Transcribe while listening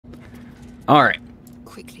All right.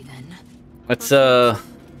 Quickly then. Let's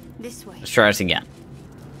This way. try this again.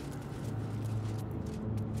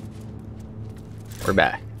 We're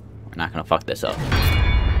back. We're not gonna fuck this up.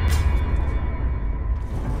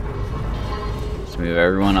 Let's move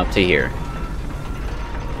everyone up to here.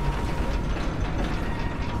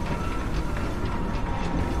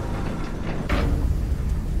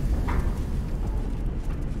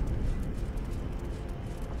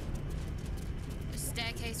 The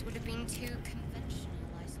staircase would have been too conventional,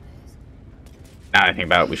 I suppose. Now I think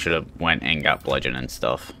about it, we should have went and got bludgeon and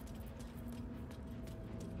stuff.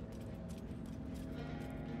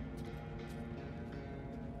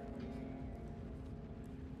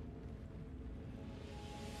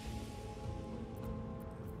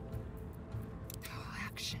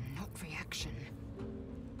 Action, not reaction.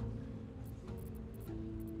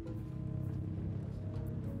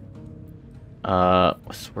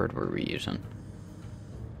 What's the word were we using?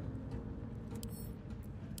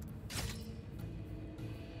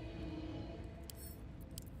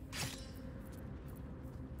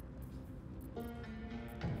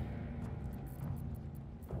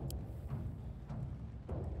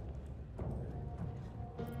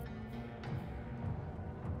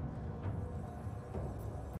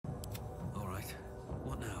 All right.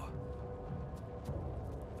 What now?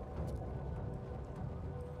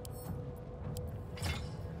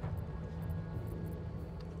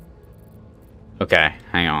 Okay,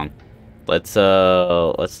 hang on. Let's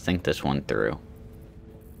think this one through.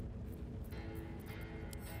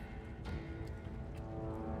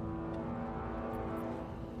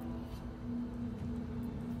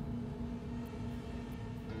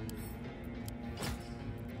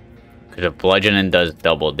 Because if bludgeoning does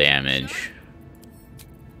double damage.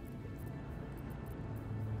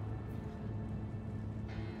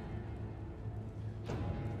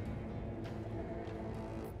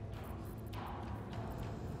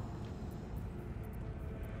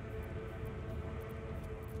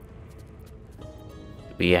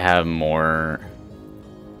 We have more.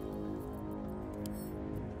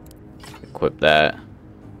 Equip that.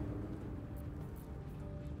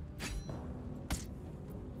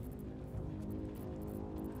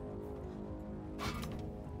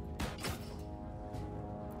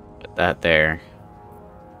 Put that there.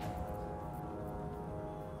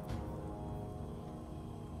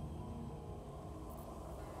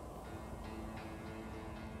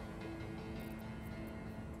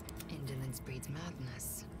 Indolence breeds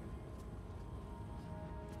madness.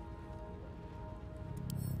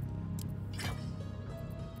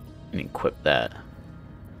 And equip that.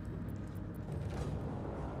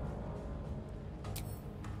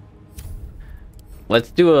 Let's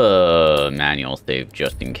do a manual save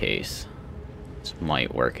just in case. This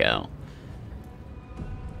might work out.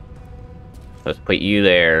 Let's put you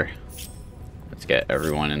there. Let's get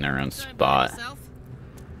everyone in their own spot.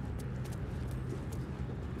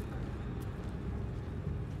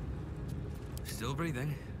 Still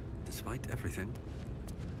breathing, despite everything.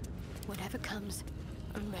 Whatever comes,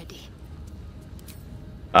 I'm ready.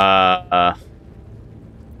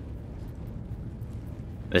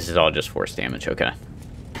 This is all just force damage, okay.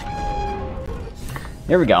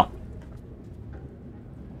 There we go.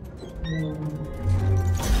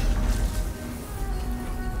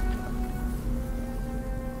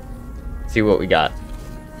 See what we got.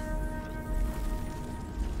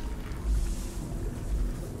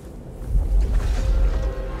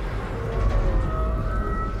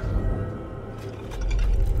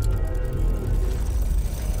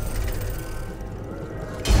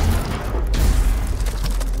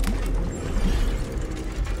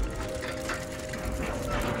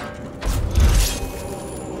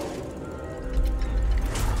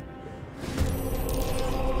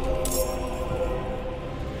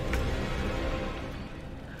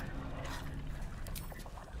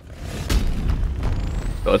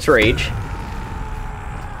 So let's rage.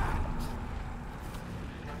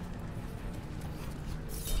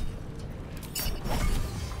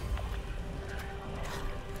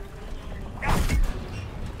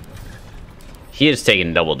 He is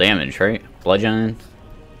taking double damage, right? Bludgeoning.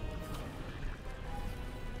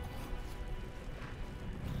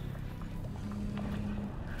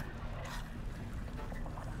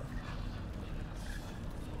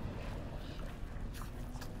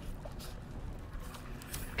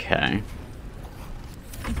 Okay.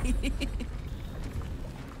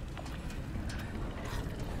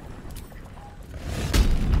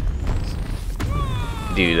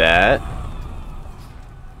 Do that.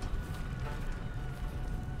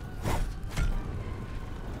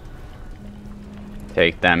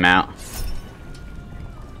 Take them out.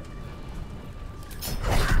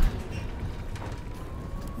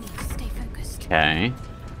 Okay.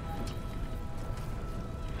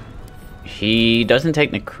 He doesn't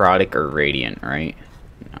take necrotic or radiant, right?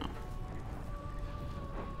 No.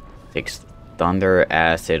 Takes thunder,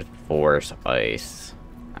 acid, force, ice.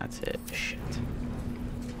 That's it. Shit.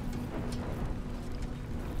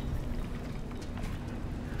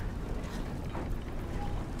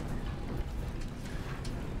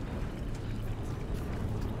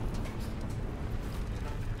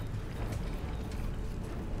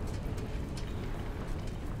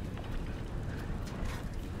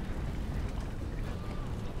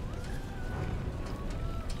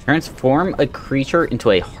 Transform a creature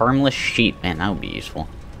into a harmless sheep. Man, that would be useful.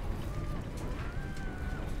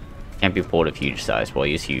 Can't be pulled of huge size. Well,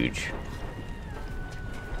 he's huge.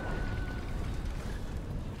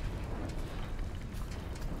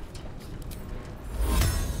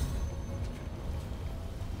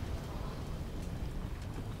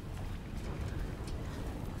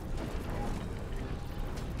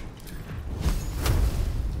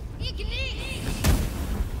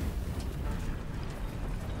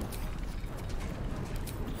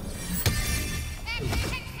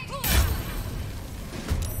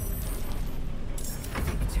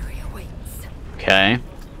 Okay.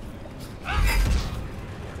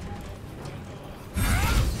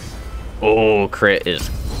 Oh, crit is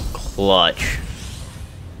clutch.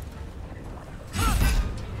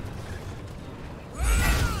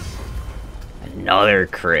 Another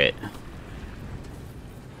crit.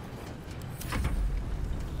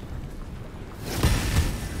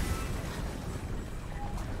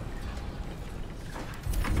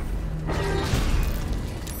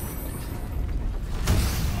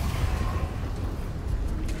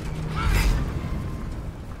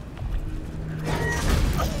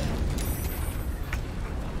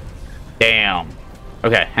 Damn.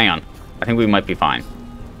 Okay, hang on. I think we might be fine.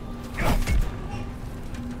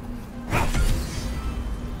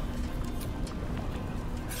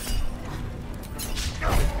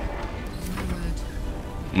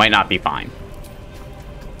 Might not be fine.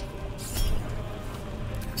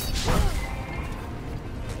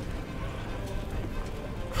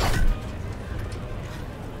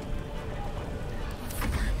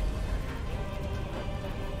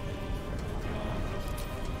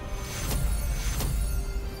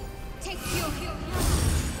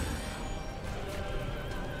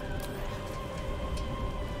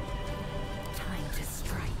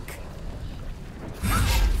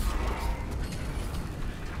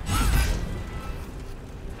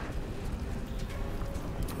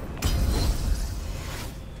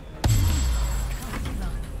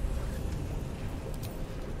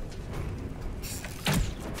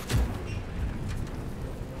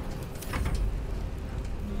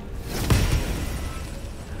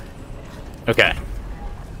 Okay.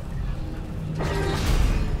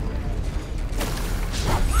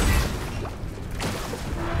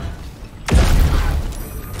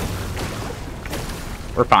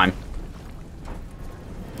 We're fine.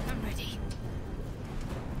 I'm ready.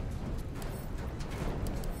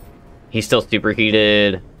 He's still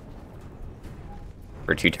superheated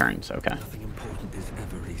for 2 turns. Okay. Nothing important is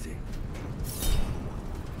ever easy.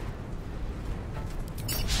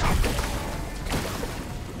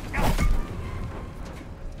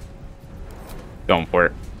 Going for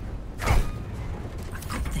it.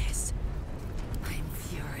 This. I'm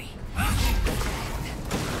fury. I'm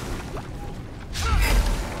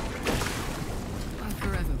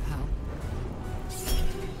forever, pal.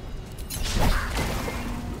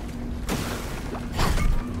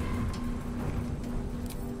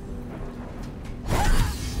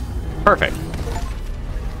 Perfect.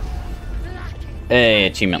 Hey,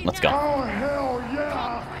 achievement. Let's go. Oh, hell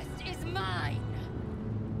yeah! Conquest is mine.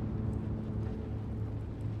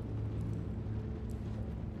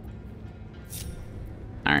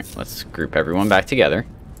 Alright, let's group everyone back together.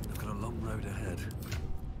 I've got a long road ahead.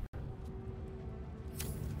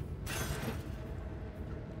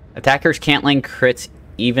 Attackers can't land crits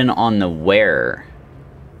even on the wearer.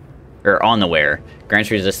 Or on the wearer.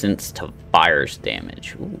 Grants resistance to fire's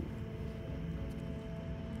damage. Ooh.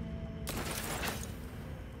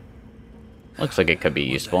 Looks like it could be One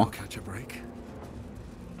day useful. I'll catch a break.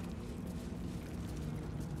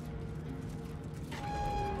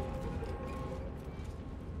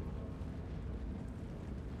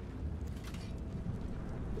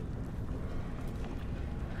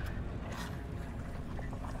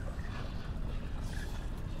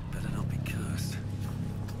 Better not be cursed.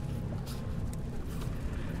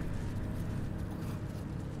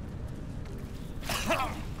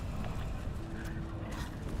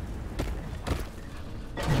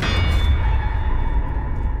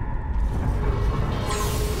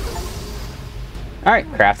 Alright,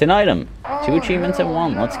 craft an item. 2 achievements in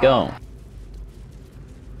 1. Let's go.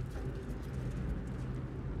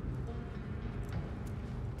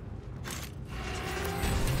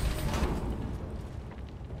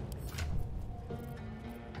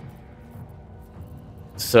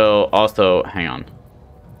 So, also, hang on.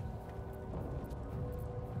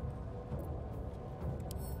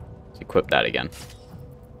 Let's equip that again.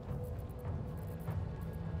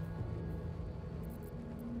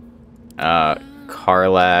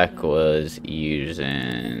 Karlak was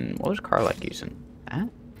using... What was Karlak using? That?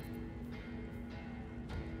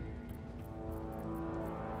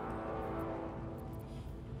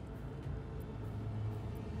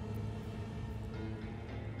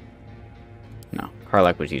 No,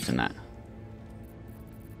 Karlak was using that.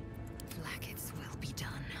 Blackets will be done.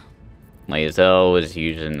 Lae'zel was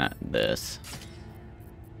using this.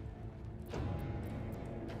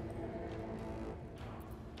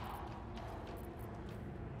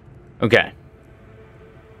 Okay.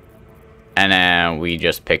 And then we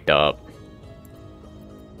just picked up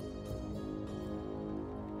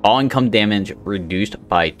all income damage reduced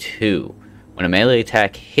by 2. When a melee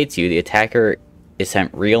attack hits you, the attacker is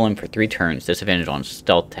sent reeling for 3 turns. Disadvantage on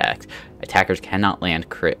stealth attacks. Attackers cannot land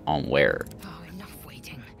crit on wearer. Oh, enough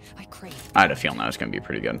waiting. I crave. I had a feeling that was going to be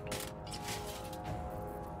pretty good.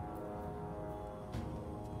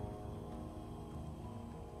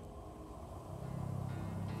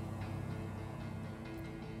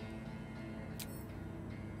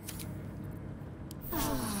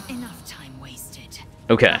 Enough time wasted.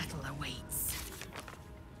 Okay. Battle awaits.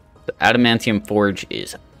 The Adamantium Forge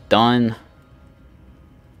is done.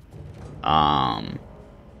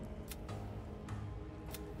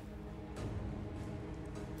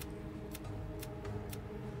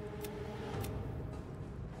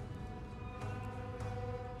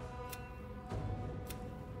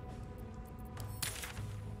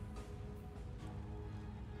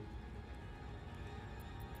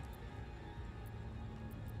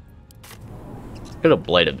 Go to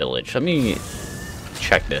Blighted Village. Let me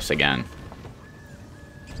check this again.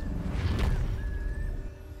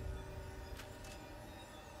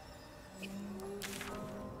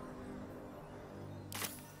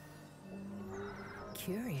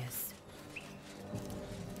 Curious.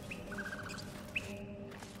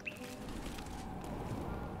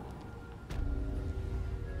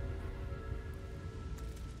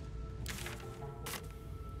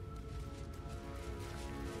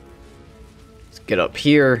 Let's get up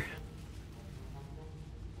here.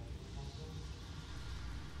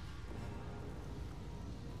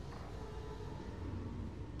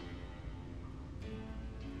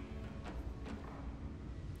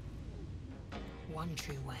 One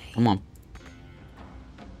true way. Come on.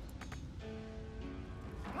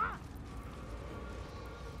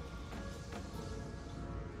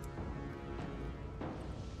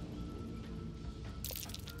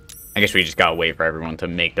 I guess we just gotta wait for everyone to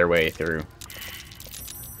make their way through.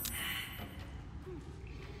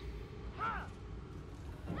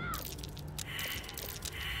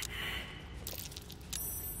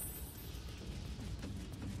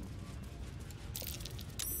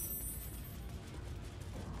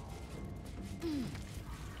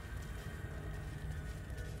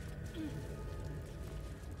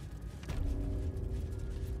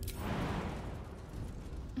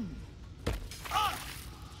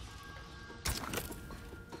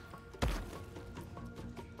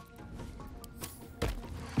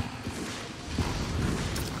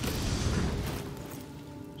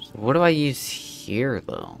 What do I use here,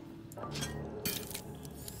 though?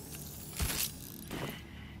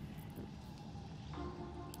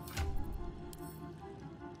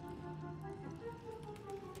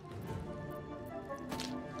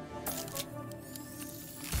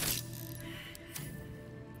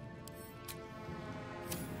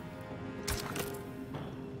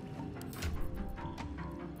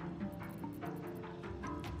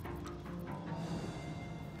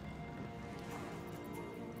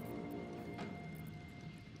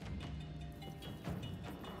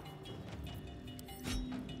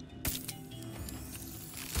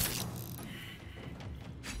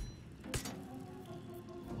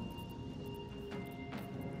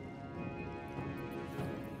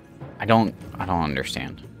 I don't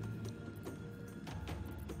understand.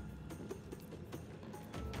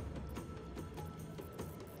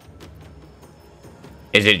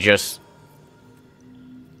 Is it just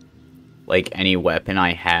like any weapon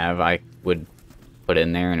I have I would put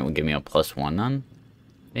in there and it would give me a +1 then?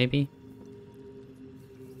 Maybe?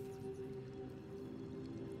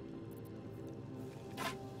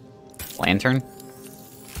 Lantern?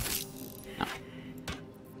 No.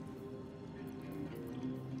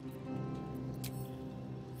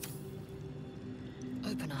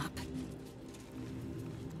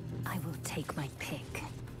 take my pick.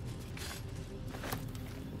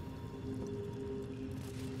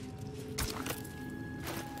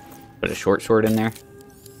 Put a short sword in there.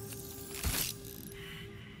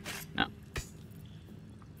 No.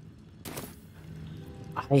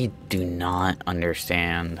 I do not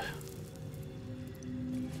understand.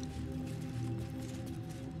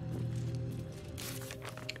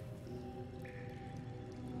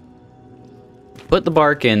 Put the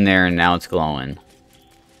bark in there and now it's glowing.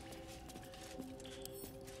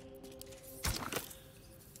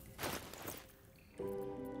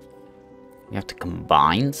 You have to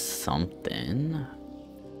combine something.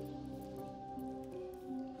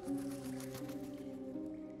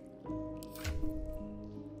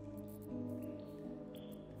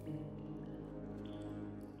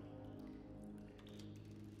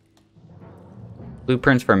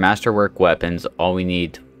 Blueprints for masterwork weapons. All we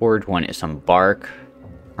need to forge one is some bark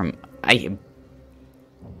from...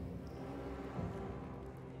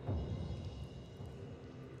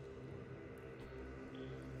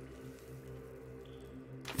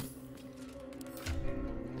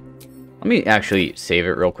 Let me actually save it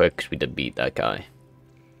real quick because we did beat that guy.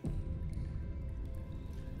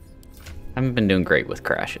 Haven't been doing great with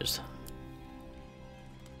crashes.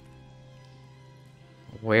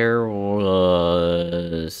 Where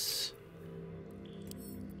was...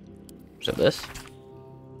 Was it this?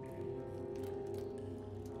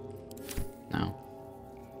 No.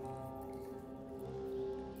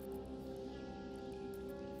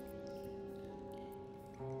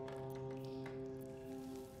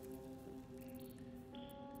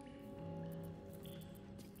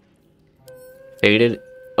 Faded.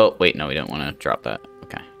 Oh, wait, no, we don't want to drop that.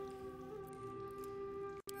 Okay.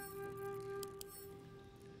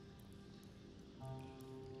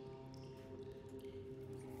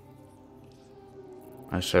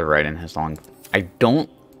 I should write in his long. I don't.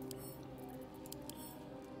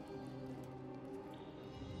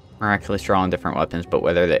 Miraculous draw on different weapons, but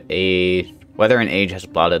whether an age has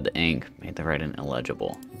blotted the ink, made the writing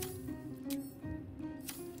illegible.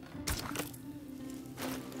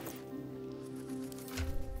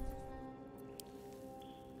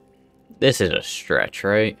 This is a stretch,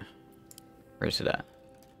 right? Where's it at?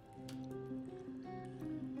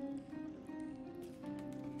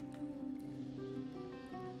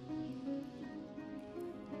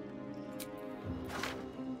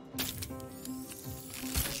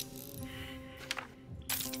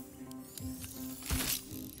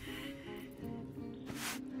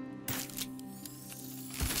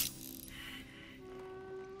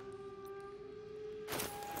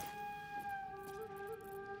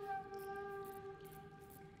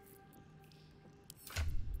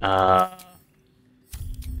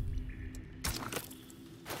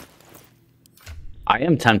 I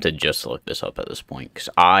am tempted just to look this up at this point, because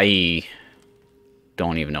I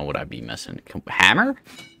don't even know what I'd be missing. Hammer?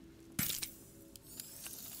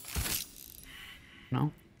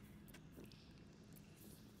 No?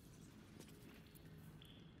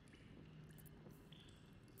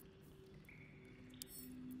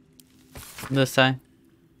 This side?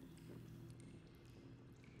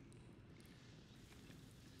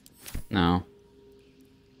 No.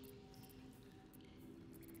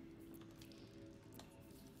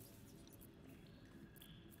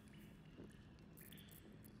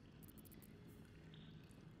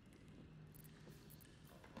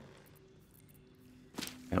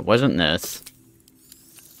 It wasn't this.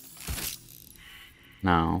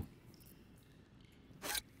 No.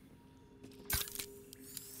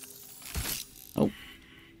 Oh.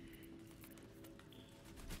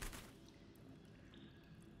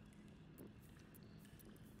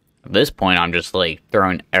 At this point, I'm just like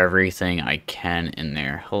throwing everything I can in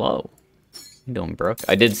there. Hello. How you doing, Brooke?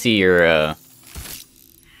 I did see your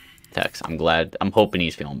text. I'm glad. I'm hoping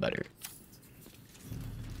he's feeling better.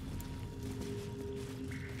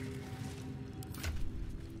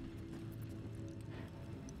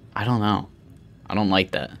 I don't know. I don't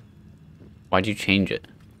like that. Why'd you change it?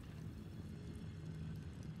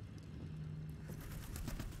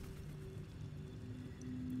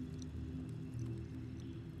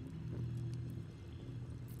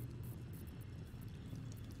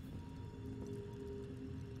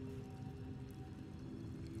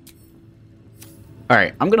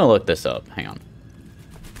 Alright, I'm gonna look this up. Hang on.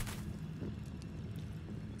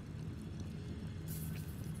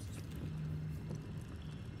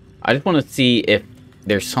 I just want to see if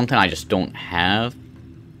there's something I just don't have.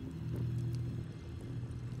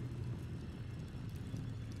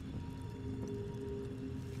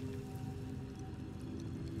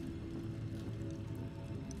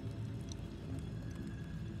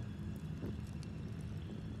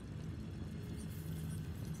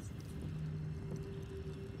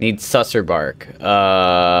 Need susser bark.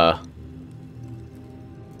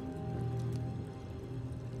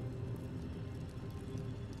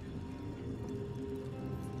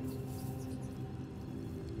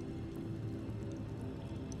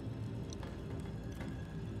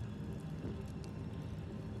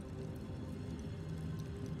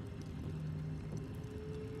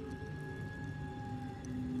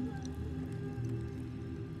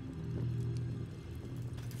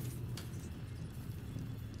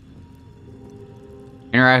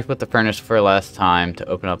 Interact with the furnace for less time to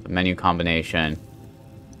open up a menu combination.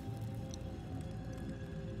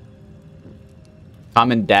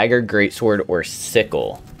 Common dagger, greatsword, or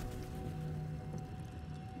sickle.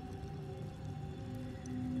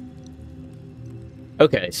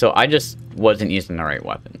 Okay, so I just wasn't using the right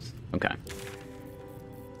weapons. Okay.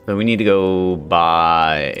 So we need to go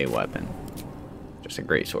buy a weapon. Just a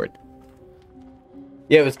greatsword.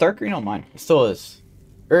 Yeah, it was dark green on mine. It still is.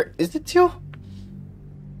 Or is it teal?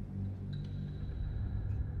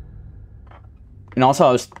 And also,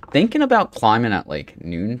 I was thinking about climbing at, like,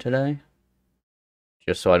 noon today.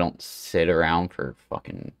 Just so I don't sit around for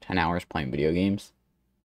fucking 10 hours playing video games.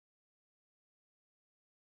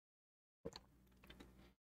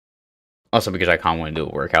 Also, because I kind of want to do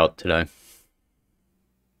a workout today.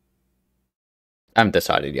 I haven't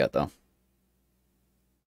decided yet, though.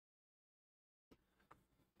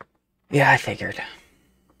 Yeah, I figured.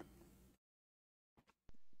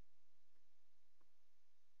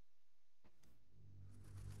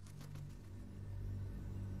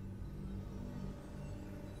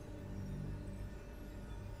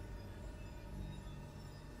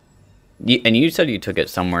 And you said you took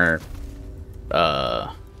it somewhere.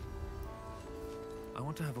 I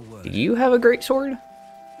want to have a word. Do you have a great sword?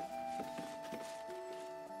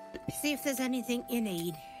 See if there's anything you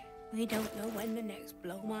need. We don't know when the next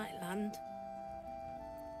blow might land.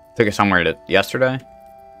 Took it somewhere yesterday?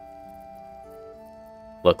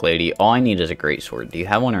 Look, lady, all I need is a great sword. Do you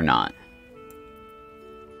have one or not?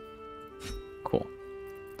 Cool.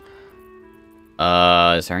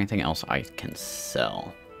 Is there anything else I can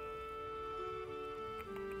sell?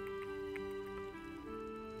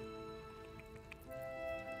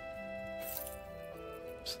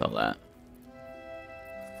 Sell that.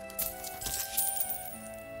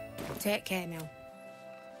 Take care now.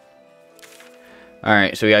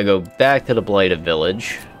 Alright, so we gotta go back to the Blighted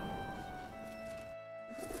Village.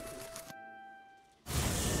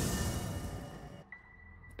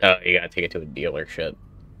 Oh, you gotta take it to a dealership.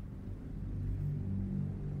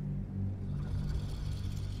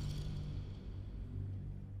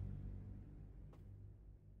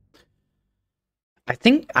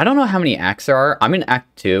 I don't know how many acts there are. I'm in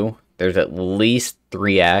Act 2. There's at least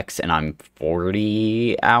 3 acts, and I'm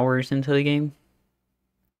 40 hours into the game.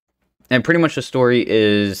 And pretty much the story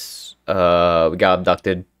is, we got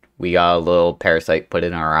abducted. We got a little parasite put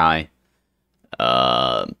in our eye.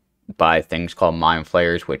 By things called mind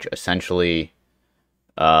flayers, which essentially,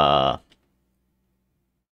 kind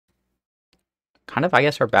of, I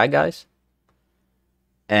guess, are bad guys.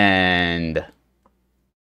 And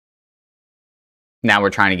now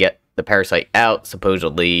we're trying to get the parasite out.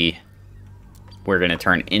 Supposedly, we're going to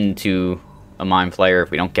turn into a mind flayer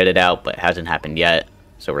if we don't get it out, but it hasn't happened yet.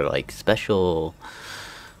 So we're like, special.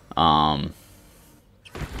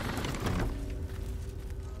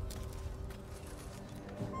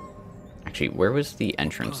 Actually, where was the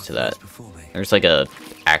entrance to that? There's like a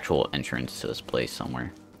actual entrance to this place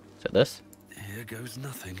somewhere. Is it this? Here goes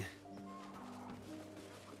nothing.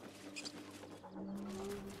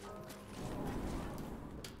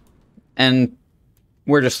 And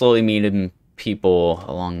we're just slowly meeting people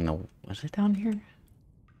along the... Was it down here?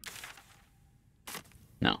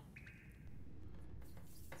 No.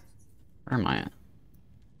 Where am I at?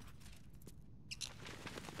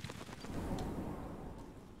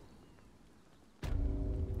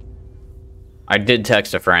 I did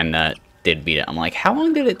text a friend that did beat it. I'm like, how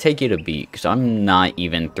long did it take you to beat? Because I'm not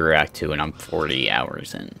even through Act 2 and I'm 40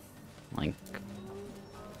 hours in. Like,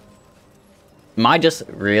 am I just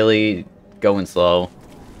really going slow?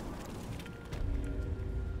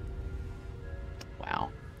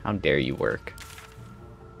 Wow. How dare you work?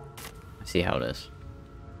 I see how it is.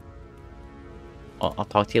 I'll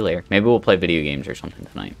talk to you later. Maybe we'll play video games or something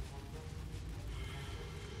tonight.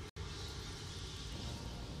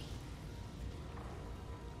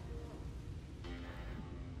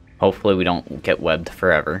 Hopefully we don't get webbed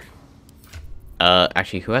forever.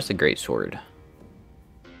 Actually, who has the great sword?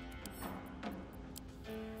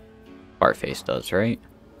 Bartface does, right?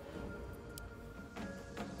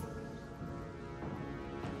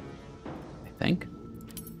 I think.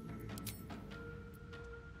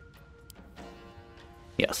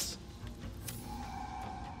 Yes.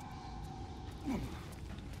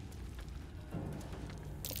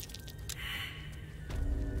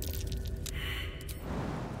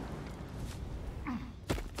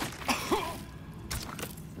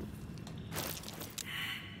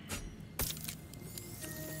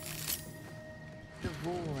 The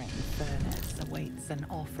roaring furnace awaits an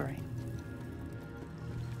offering.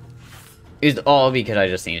 It's all because I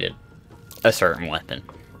just needed a certain weapon.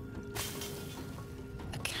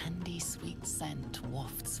 A candy-sweet scent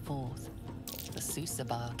wafts forth. The Susa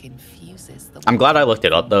bark infuses the... I'm glad I looked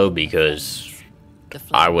it up though, because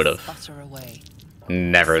I would have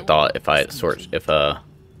never thought if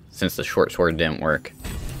since the short sword didn't work.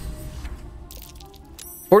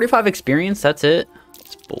 45 experience, that's it?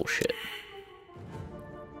 It's bullshit.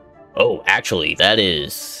 Oh, actually, that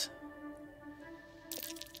is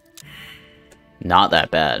not that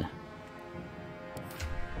bad.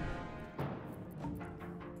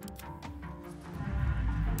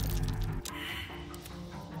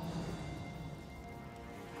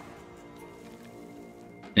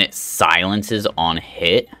 And it silences on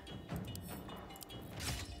hit.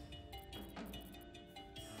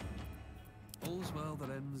 All's well that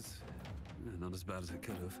ends. Not as bad as it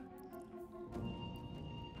could have.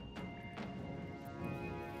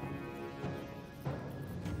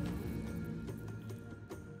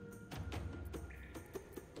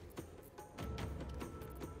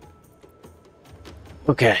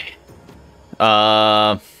 Okay.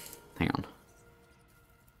 Hang on.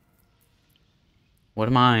 What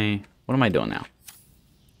am I doing now?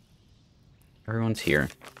 Everyone's here.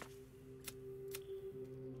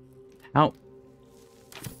 How?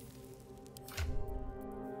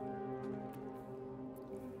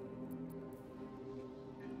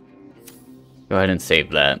 Go ahead and save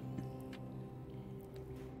that.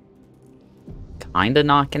 Kinda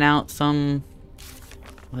knocking out some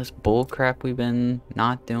of this bullcrap we've been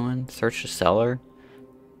not doing. Search the cellar.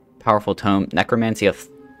 Powerful tome. Necromancy of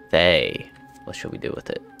Thay. What should we do with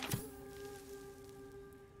it?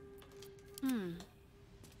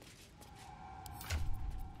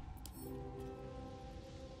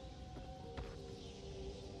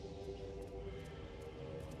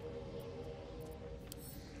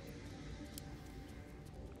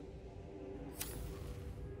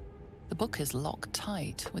 The book is locked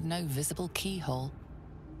tight with no visible keyhole,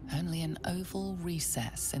 only an oval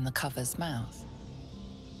recess in the cover's mouth.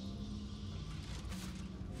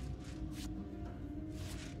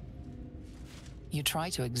 You try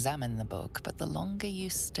to examine the book, but the longer you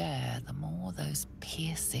stare, the more those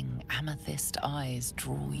piercing amethyst eyes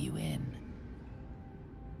draw you in.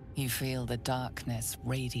 You feel the darkness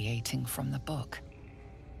radiating from the book.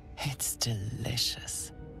 It's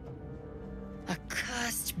delicious. A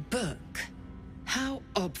cursed book. How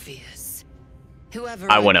obvious.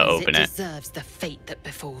 Whoever I want to opens open it. deserves the fate that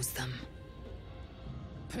befalls them.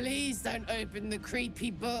 Please don't open the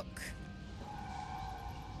creepy book.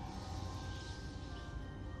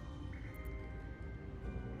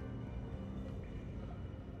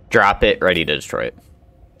 Drop it, ready to destroy it.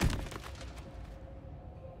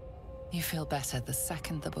 You feel better the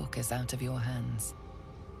second the book is out of your hands.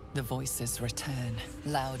 The voices return,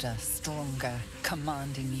 louder, stronger,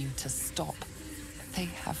 commanding you to stop. They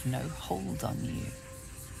have no hold on you.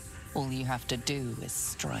 All you have to do is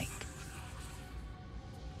strike.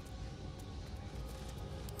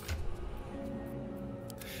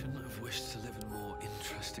 Shouldn't have wished to live in more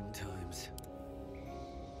interesting times.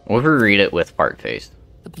 What if we read it with part face?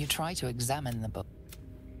 You try to examine the book.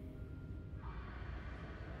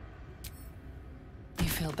 You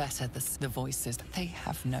feel better the voices, they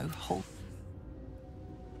have no hold.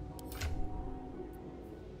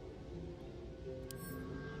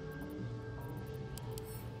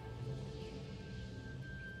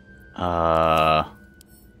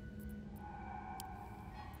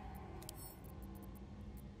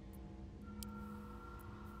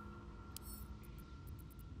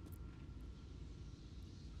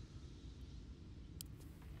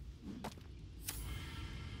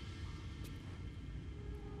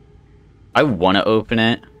 I want to open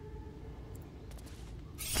it.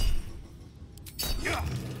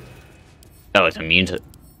 Oh, it's immune to...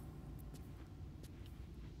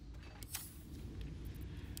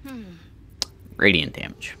 Radiant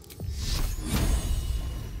damage.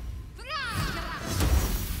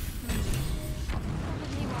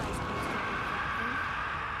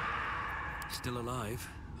 Still alive,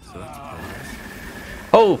 so that's progress.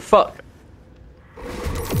 Oh, fuck.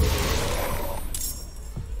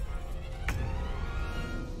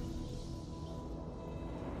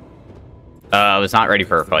 I was not ready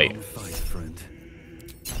for a fight. Fight, friend.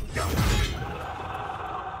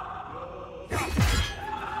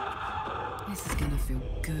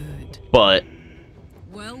 But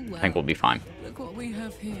Well, well. I think we'll be fine. Look what we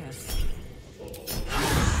have here.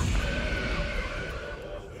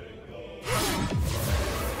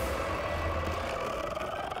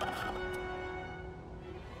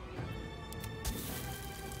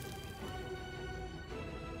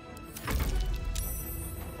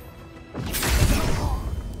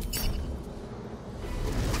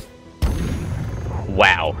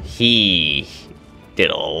 Wow, he did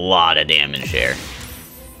a lot of damage there.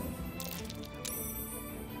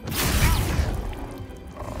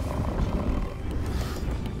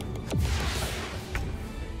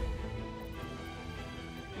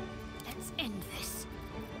 Let's end this.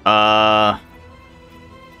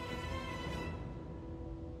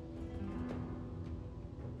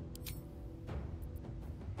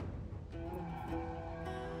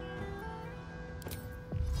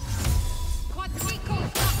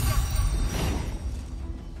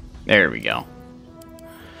 There we go.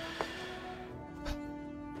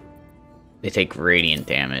 They take radiant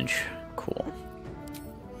damage. Cool.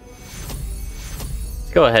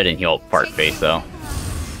 Let's go ahead and heal Part Face, though.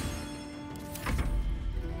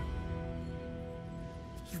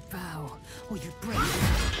 You bow or you break.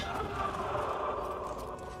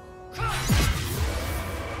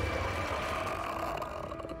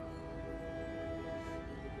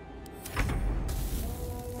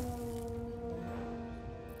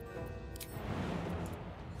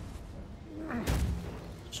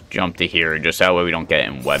 Let's jump to here, just that way we don't get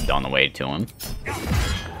him webbed on the way to him.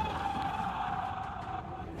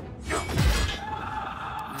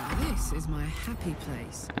 Now this is my happy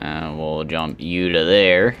place. We'll jump you to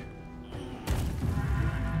there.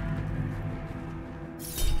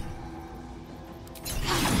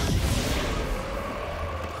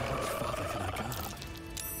 Farther can I go?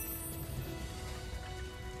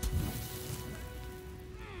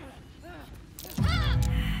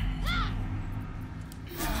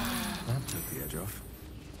 That took the edge off.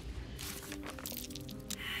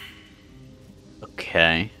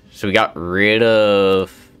 Okay, so we got rid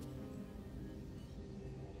of...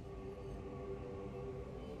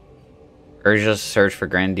 Urge's search for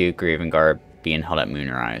Grand Duke Ravenguard being held at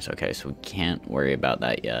Moonrise. Okay, so we can't worry about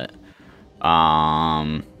that yet.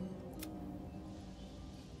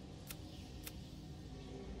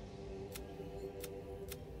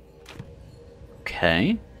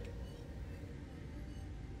 Okay.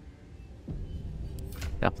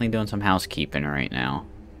 Definitely doing some housekeeping right now.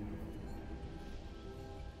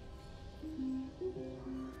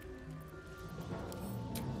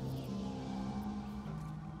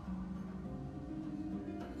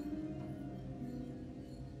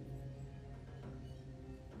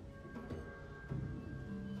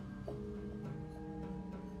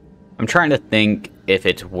 I'm trying to think if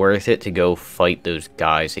it's worth it to go fight those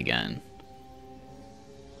guys again.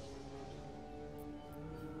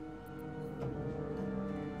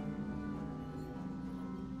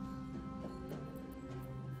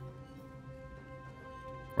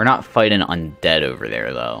 We're not fighting undead over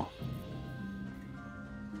there, though.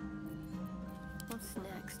 What's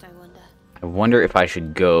next, I wonder? I wonder if I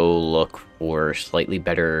should go look for slightly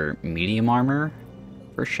better medium armor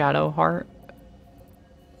for Shadowheart.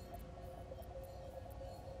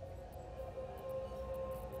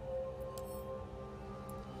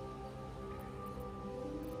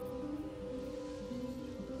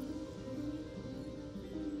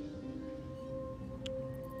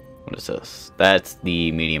 What is this? That's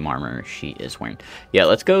the medium armor she is wearing. Yeah,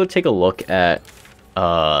 let's go take a look at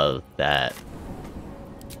that.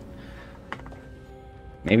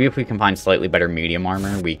 Maybe if we can find slightly better medium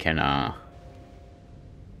armor, we can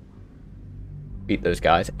beat those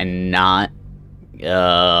guys and not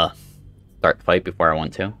start the fight before I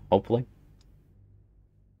want to, hopefully.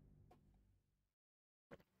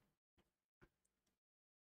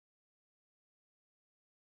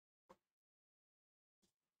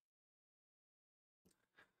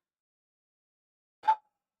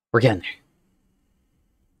 We're getting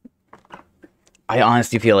there. I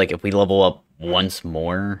honestly feel like if we level up once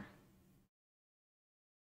more...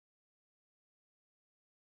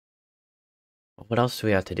 What else do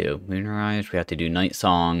we have to do? Moonrise, we have to do Night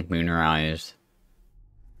Song, Moonrise,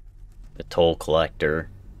 the Toll Collector.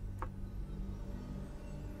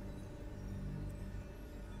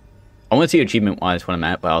 I want to see achievement-wise what I'm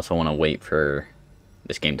at, but I also want to wait for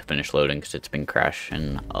this game to finish loading because it's been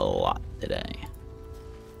crashing a lot today.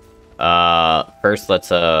 First, let's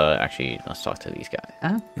talk to these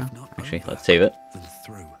guys. No, actually, let's save it. Then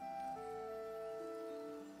through.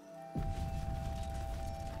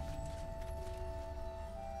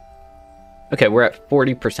 Okay, we're at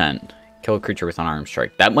 40%. Kill a creature with an armed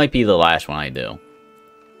strike. That might be the last one I do.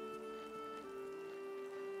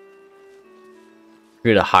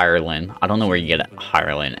 Go to Hirelin. I don't know where you get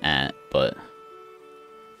Hirelin at, but...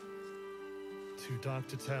 Too dark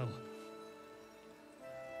to tell.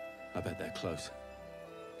 I bet they're close.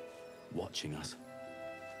 Watching us.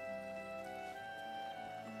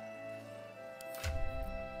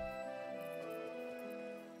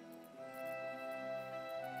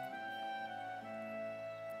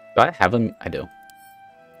 Do I have them? I do.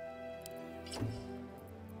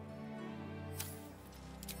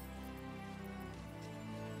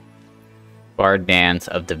 Bard Dance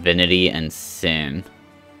of Divinity and Sin.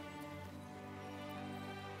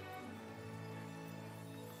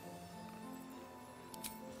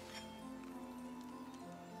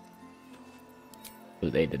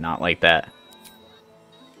 Ooh, they did not like that.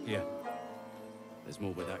 Yeah. There's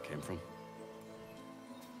more where that came from.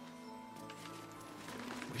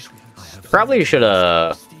 Wish we had Probably should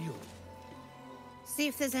steel. See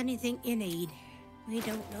if there's anything you need. We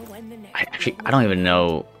don't know when the next. Actually, I don't even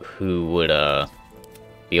know who would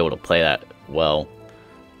be able to play that well.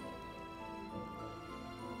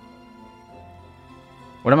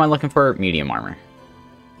 What am I looking for? Medium armor.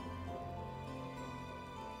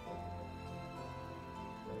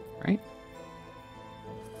 Right?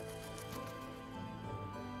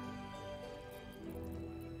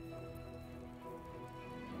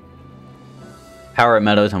 Power at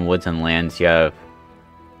meadows and woods and lands. You have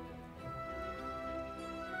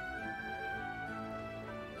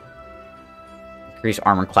increase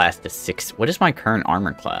armor class to 6. What is my current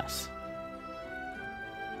armor class?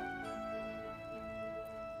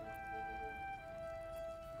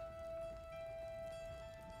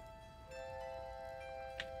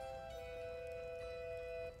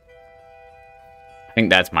 I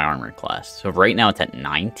think that's my armor class. So right now it's at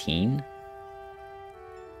 19.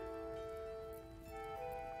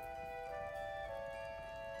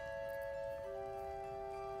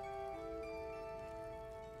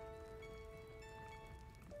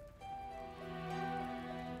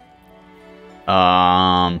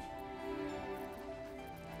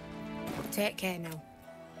 Take care now.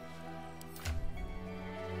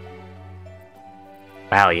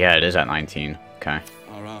 Wow, yeah, it is at 19. Okay.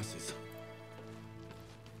 Our asses.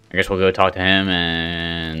 I guess we'll go talk to him,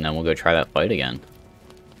 and then we'll go try that fight again.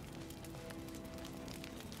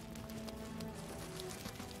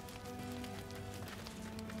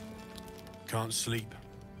 Can't sleep,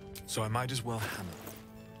 so I might as well hammer.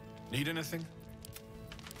 Need anything?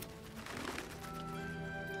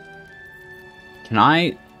 Can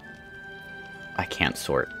I can't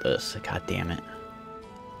sort this. God damn it.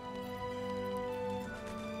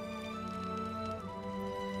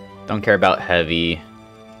 Don't care about heavy.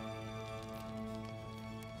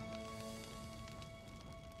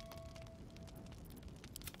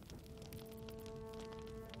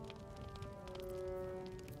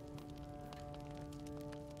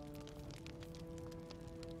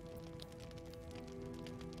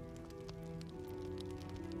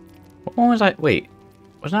 What one was I? Wait.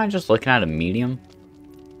 Wasn't I just looking at a medium?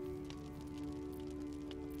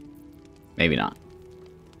 Maybe not.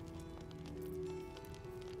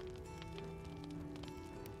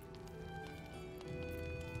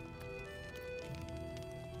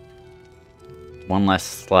 One less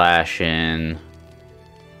slash in.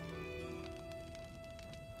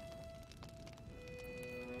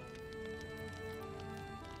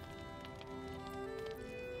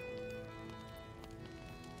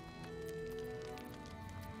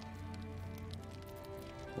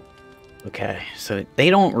 Okay, so they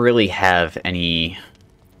don't really have any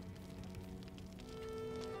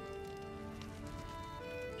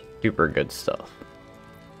super good stuff.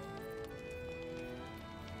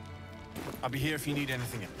 I'll be here if you need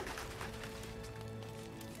anything else.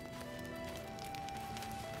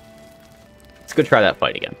 Let's go try that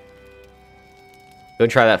fight again. Go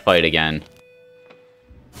try that fight again.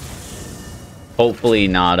 Hopefully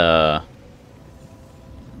not,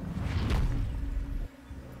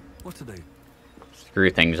 What to do? screw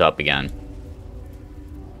things up again.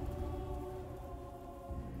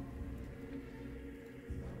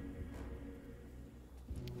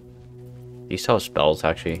 Do you still have spells,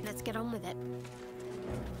 actually? Let's get on with it.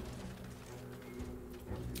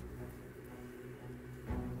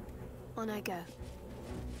 On I go.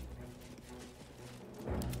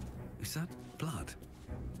 Is that blood?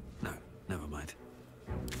 No, never mind.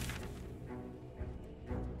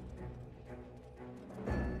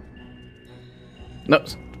 No.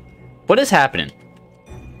 What is happening?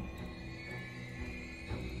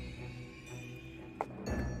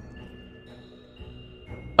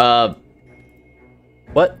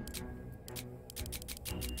 What?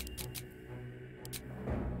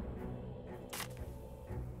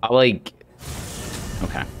 I like...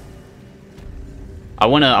 Okay. I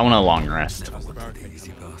want a long rest. The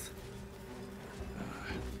easy path.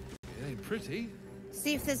 It ain't pretty.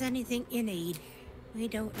 See if there's anything you need. We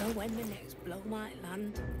don't know when the next blow might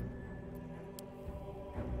land.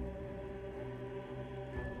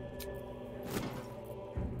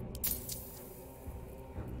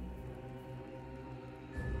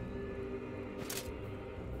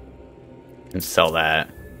 And sell that.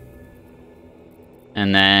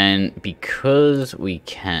 And then, because we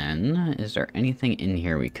can, is there anything in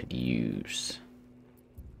here we could use?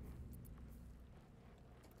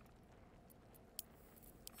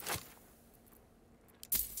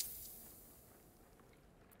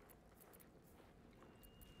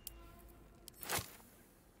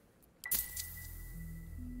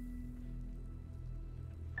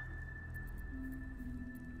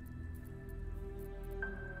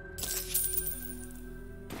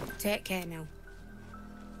 Take care now.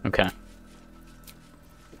 Okay.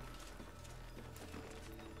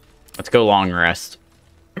 Let's go long rest.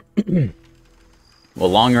 Well,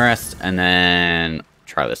 long rest, and then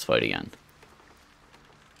try this fight again.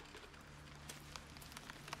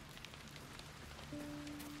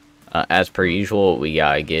 As per usual, we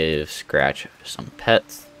gotta give Scratch some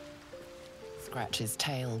pets. Scratch's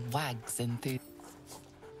tail wags enthusiastically.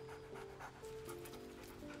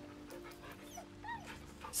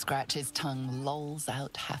 Scratch's tongue lolls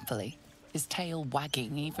out happily, his tail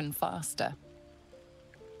wagging even faster.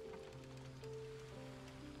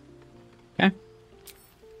 Okay.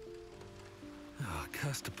 Oh,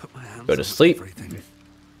 cursed to put my hands Go to on sleep. everything.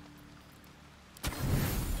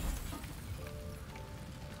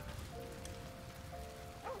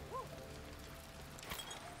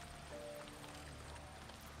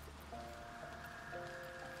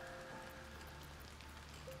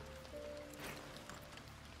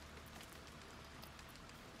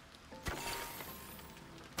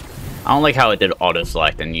 I don't like how it did auto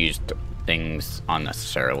select and used things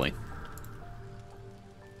unnecessarily.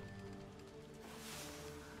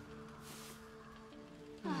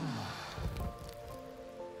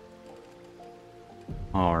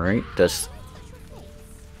 Alright,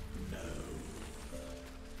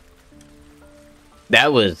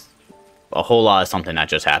 that was a whole lot of something that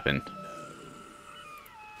just happened.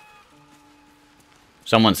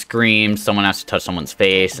 Someone screamed, someone has to touch someone's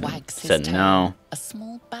face, and Wags his said tail. no. A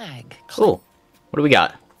small bag. Cool. What do we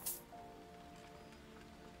got?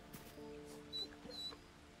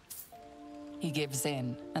 He gives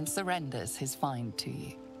in and surrenders his find to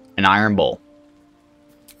you. An iron bowl.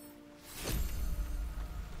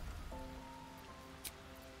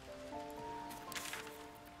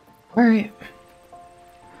 Alright.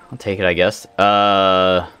 I'll take it, I guess.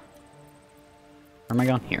 Where am I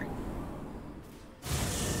going? Here.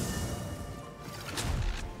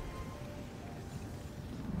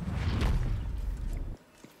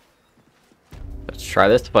 Let's try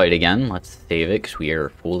this fight again. Let's save it because we are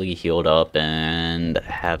fully healed up and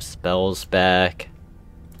have spells back.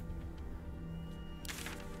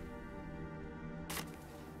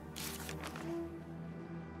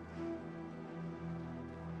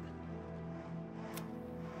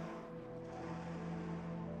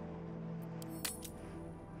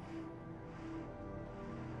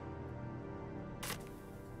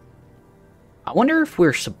 I wonder if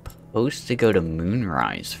we're supposed to go to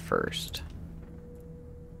Moonrise first.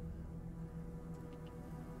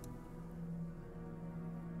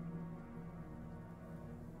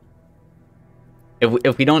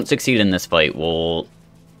 If we don't succeed in this fight, we'll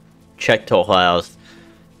check Toll House.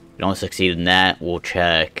 If we don't succeed in that, we'll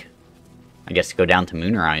check, I guess, go down to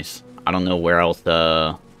Moonrise. I don't know where else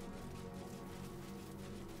The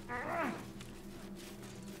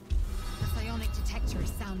psionic detector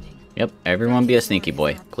is sounding. Yep, everyone be a sneaky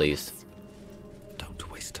boy, please.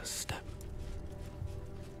 Don't waste a step.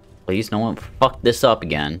 Please, no one fuck this up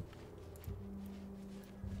again.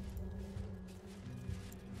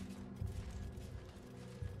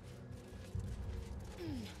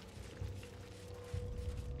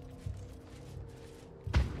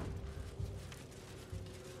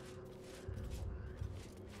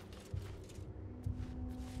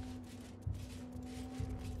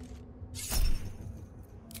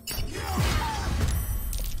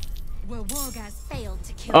 Where Wargaz failed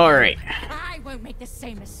to kill All you, right. I won't make the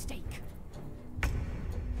same mistake.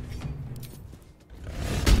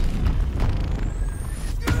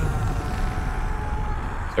 So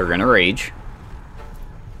we're gonna rage.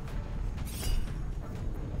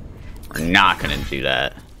 We're not gonna do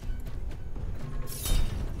that.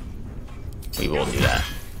 We will do that.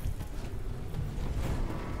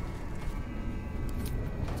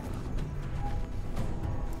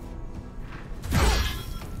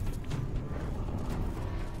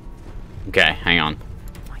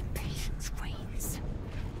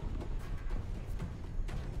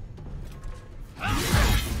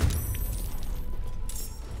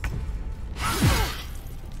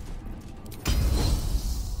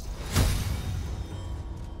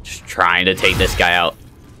 trying to take this guy out.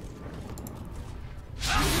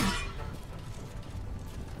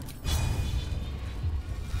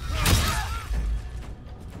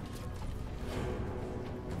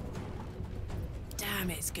 Damn,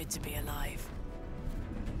 it's good to be alive.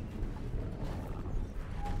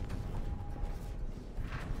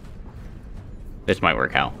 This might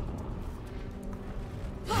work out.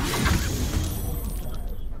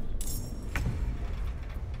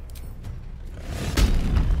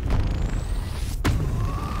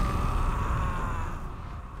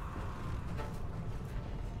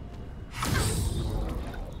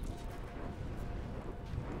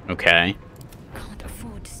 Okay. Can't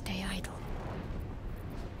afford to stay idle.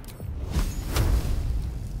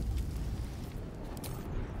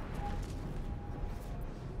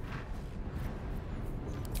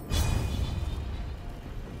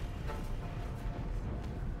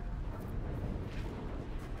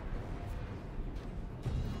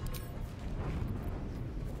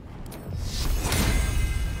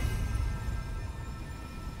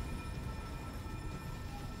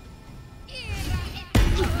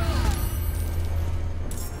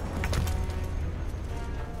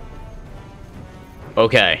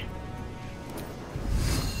 Okay.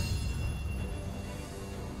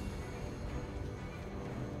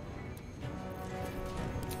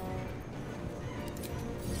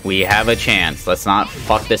 We have a chance. Let's not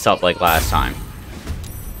fuck this up like last time.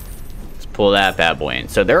 Let's pull that bad boy in.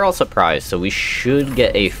 So they're all surprised, so we should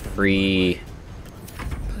get a free...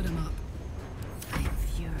 Put him up. I am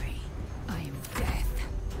fury. I am death.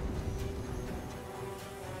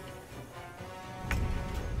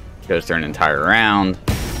 Goes through an entire round.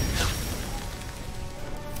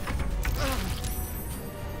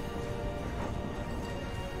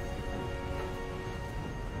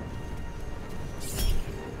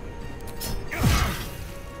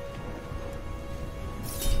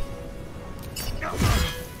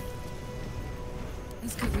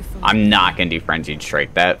 This could be fun. I'm not gonna do Frenzied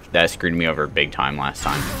Strike. That screwed me over big time last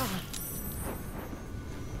time.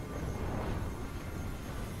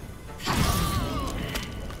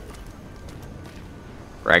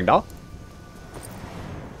 Ragdoll.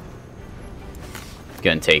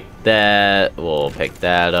 Gonna take that. We'll pick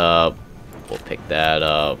that up. We'll pick that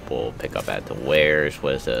up. We'll pick up at the wares.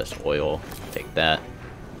 What is this? Oil. Take that.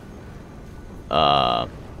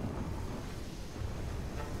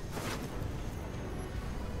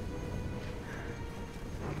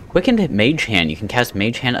 Quickened Mage Hand. You can cast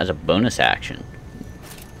Mage Hand as a bonus action.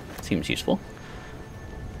 Seems useful.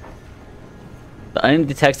 The item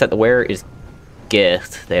detects that the wearer is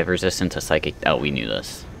gift. They have resistance to psychic. Oh, we knew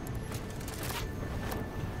this.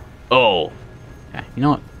 Oh. Okay, you know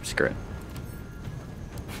what? Screw it.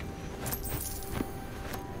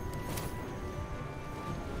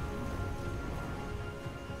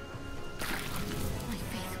 My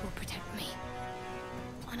faith will protect me.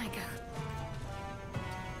 On I go.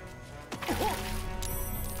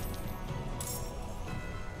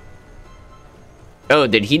 Oh,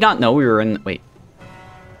 did he not know we were in... Wait.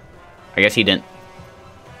 I guess he didn't.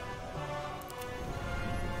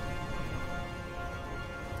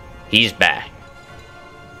 He's back.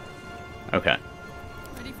 Okay.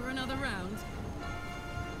 Ready for another round?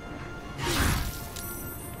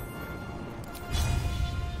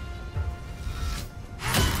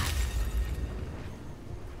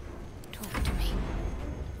 Talk to me.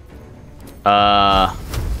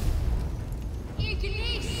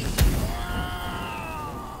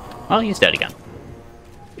 Well, he's dead again.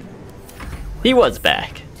 He was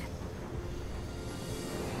back.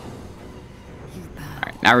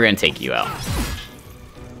 Alright, now we're gonna take you out.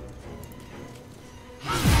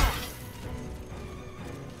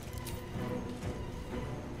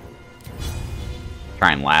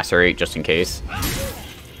 Try and lacerate just in case.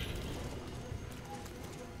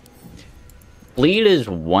 Bleed is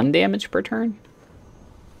 1 damage per turn?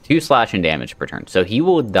 2 slashing damage per turn. So he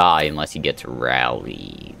will die unless he gets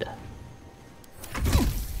rallied.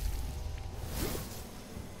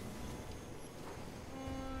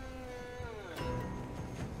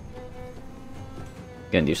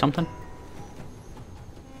 Gonna do something?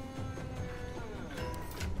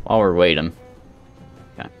 While we're waiting.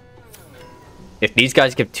 Okay. If these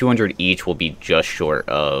guys give 200 each, we'll be just short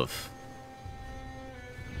of...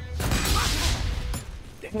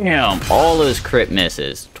 Damn, all those crit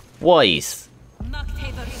misses. Twice.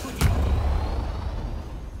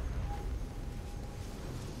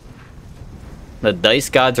 The dice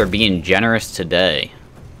gods are being generous today.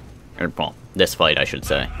 Or, well, this fight, I should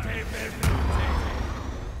say.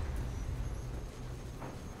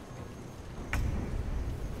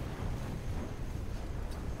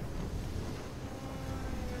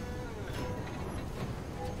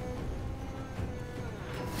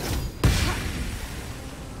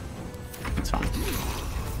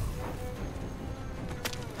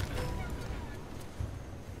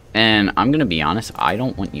 And I'm gonna be honest, I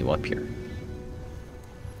don't want you up here.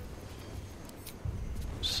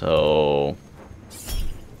 So...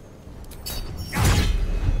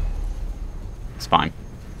 it's fine.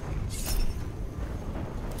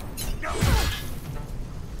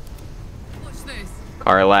 Watch this.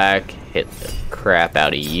 Karlak, hit the crap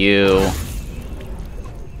out of you.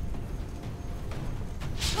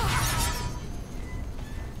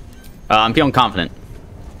 I'm feeling confident.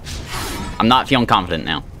 I'm not feeling confident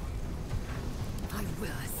now. I will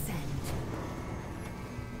ascend.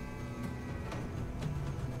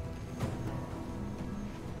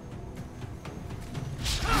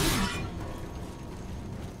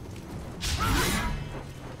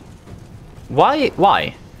 Why?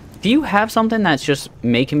 Why? Do you have something that's just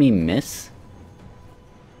making me miss?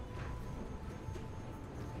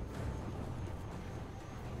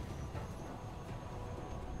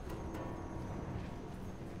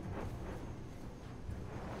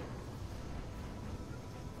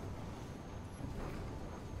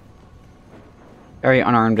 Very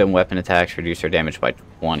unarmed and weapon attacks reduce their damage by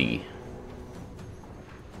 20.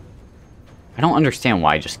 I don't understand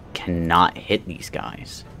why I just cannot hit these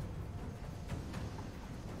guys.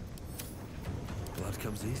 Blood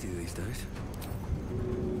comes easy these days.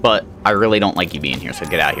 But I really don't like you being here, so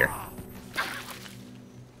get out of here.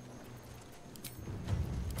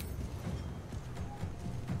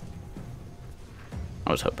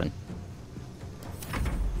 I was hoping.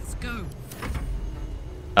 Let's go.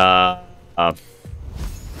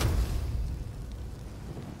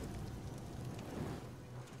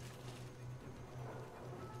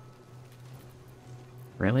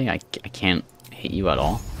 Really? I can't hit you at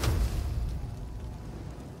all?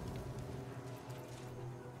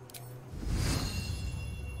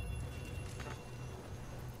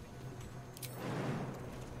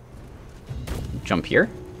 Jump here?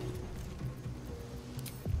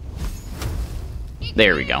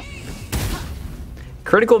 There we go.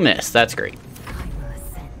 Critical miss, that's great. I will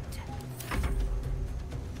ascend.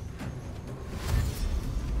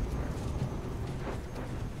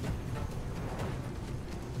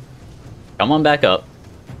 Come on back up.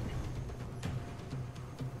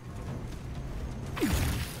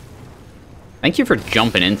 Thank you for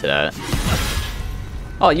jumping into that.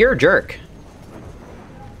 Oh, you're a jerk.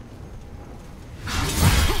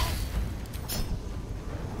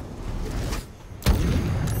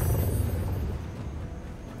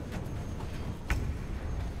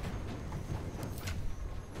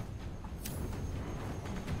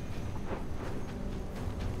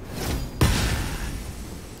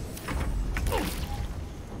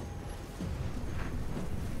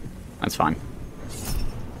 That's fine.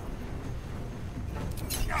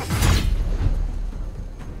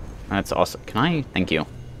 That's awesome. Can I? Thank you.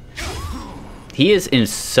 He is in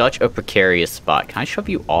such a precarious spot. Can I shove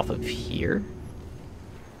you off of here?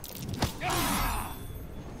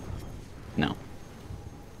 No.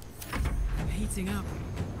 I'm heating up.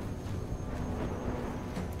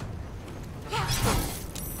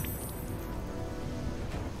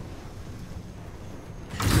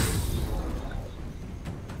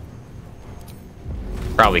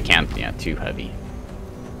 Probably can't. Yeah, too heavy.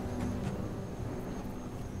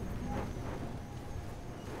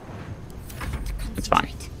 It's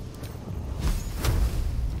fine.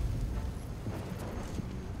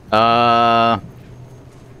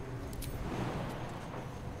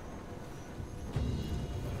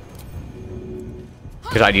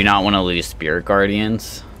 Because I do not want to lose Spirit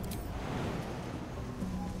Guardians.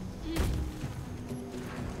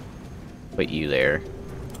 Put you there.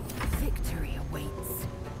 Victory awaits.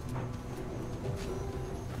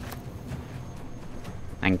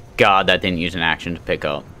 Thank God that didn't use an action to pick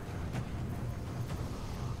up.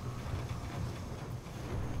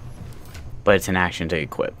 But it's an action to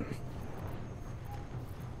equip.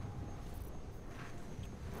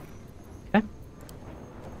 Okay.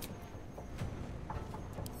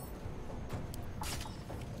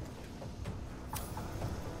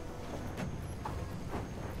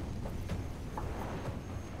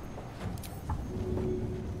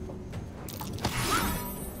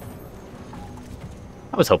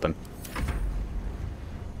 I was hoping.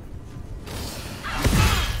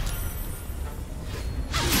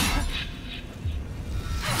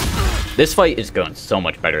 This fight is going so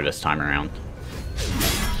much better this time around.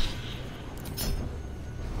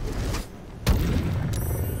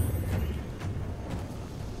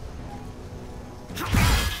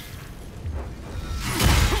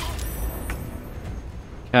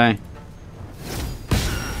 Okay.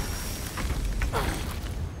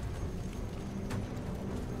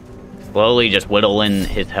 Slowly just whittling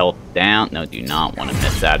his health down. No, do not want to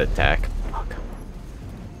miss that attack. Fuck.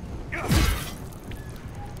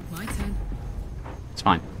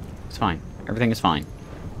 fine. Everything is fine.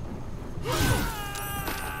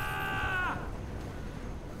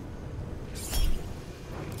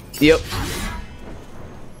 Yep.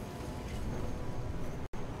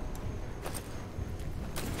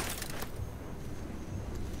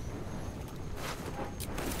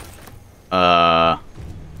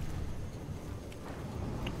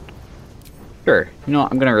 Sure. You know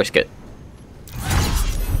what? I'm gonna risk it.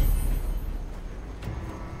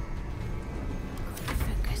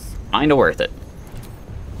 Kinda worth it.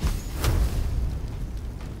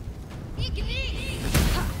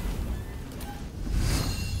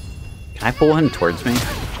 Can I pull him towards me?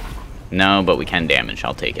 No, but we can damage.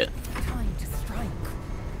 I'll take it. Time to strike.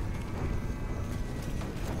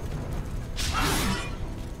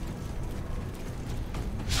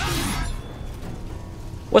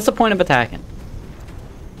 What's the point of attacking?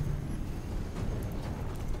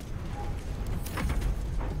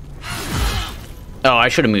 Oh, I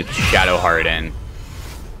should have moved Shadowheart in.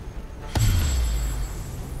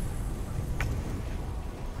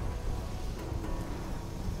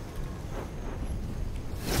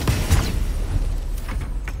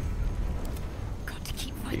 Got to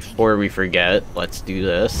keep fighting. Before we forget, let's do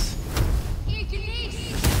this.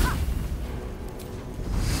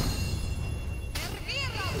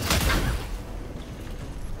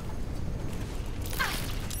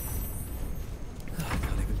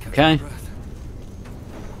 Okay.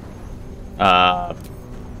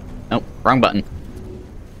 Nope, wrong button.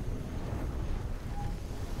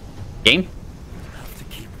 Game? Have to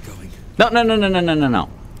keep going. No, no, no, no, no, no, no, no.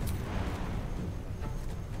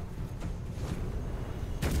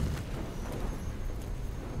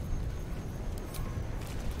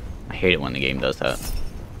 I hate it when the game does that.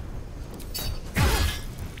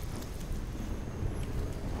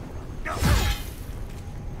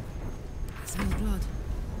 Small blood.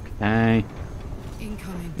 Okay.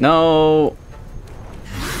 Incoming. No.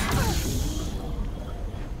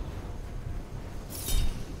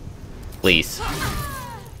 Please.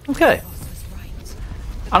 Okay. Boss was right.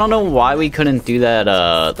 I don't know why we couldn't do that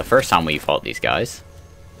the first time we fought these guys.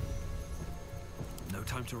 No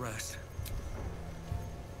time to rest.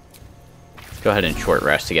 Let's go ahead and short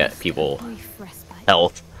rest to get people Brief respite.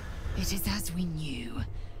 health. It is as we knew.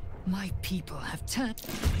 My people have turned.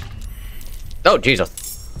 Oh,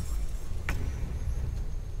 Jesus.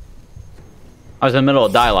 I was in the middle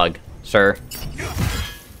of dialogue, sir.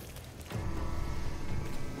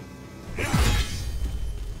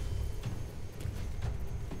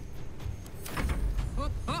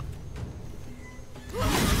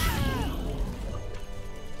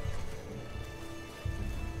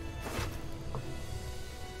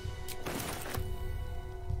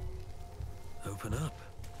 Open up.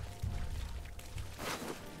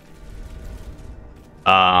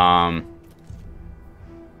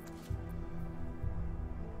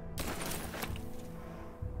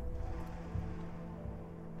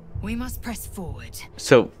 We must press forward.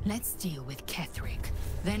 So, Let's deal with Ketherick,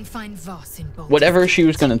 then find Voss in Baldur. whatever she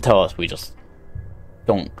was gonna tell us, we just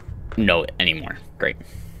don't know it anymore. Great.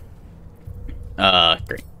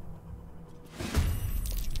 Great.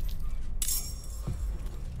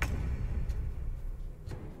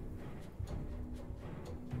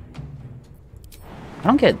 I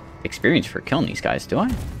don't get experience for killing these guys, do I?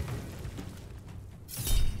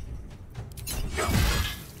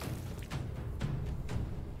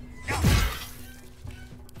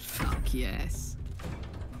 Fuck yes.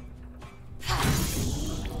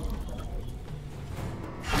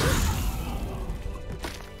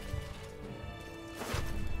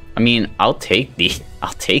 I mean, I'll take this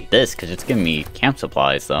because it's giving me camp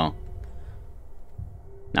supplies, though.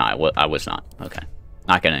 No, I was not. Okay,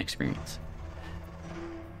 not getting experience.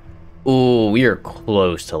 Ooh, we are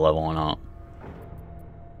close to leveling up.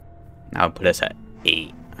 Now put us at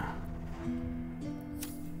 8.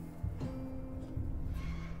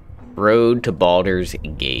 Road to Baldur's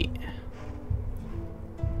Gate.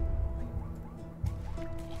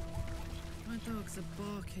 My dogs are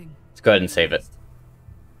barking. Let's go ahead and save it.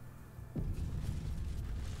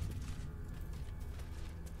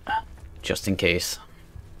 Just in case.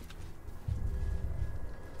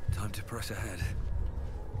 Time to press ahead.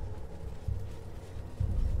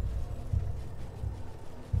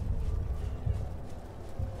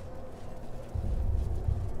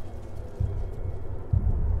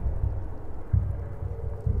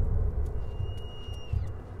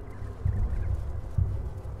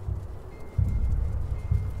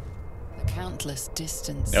 The countless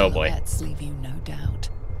distant Oh, boy. silhouettes leave you no doubt.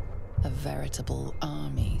 A veritable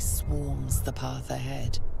army swarms the path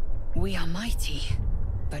ahead. We are mighty,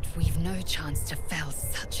 but we've no chance to fell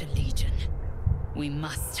such a legion. We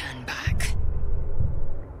must turn back.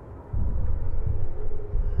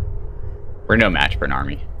 We're no match for an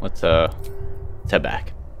army. Let's head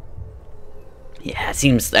back. Yeah, that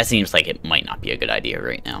seems like it might not be a good idea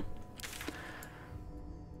right now.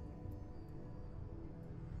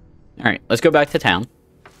 Alright, let's go back to town.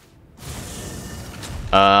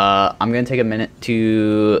 I'm gonna take a minute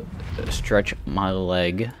to stretch my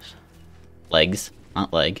legs. Legs,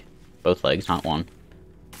 not leg. Both legs, not one.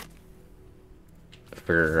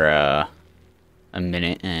 For a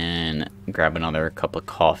minute and grab another cup of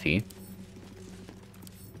coffee.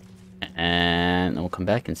 And then we'll come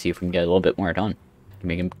back and see if we can get a little bit more done. Give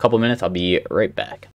me a couple minutes, I'll be right back.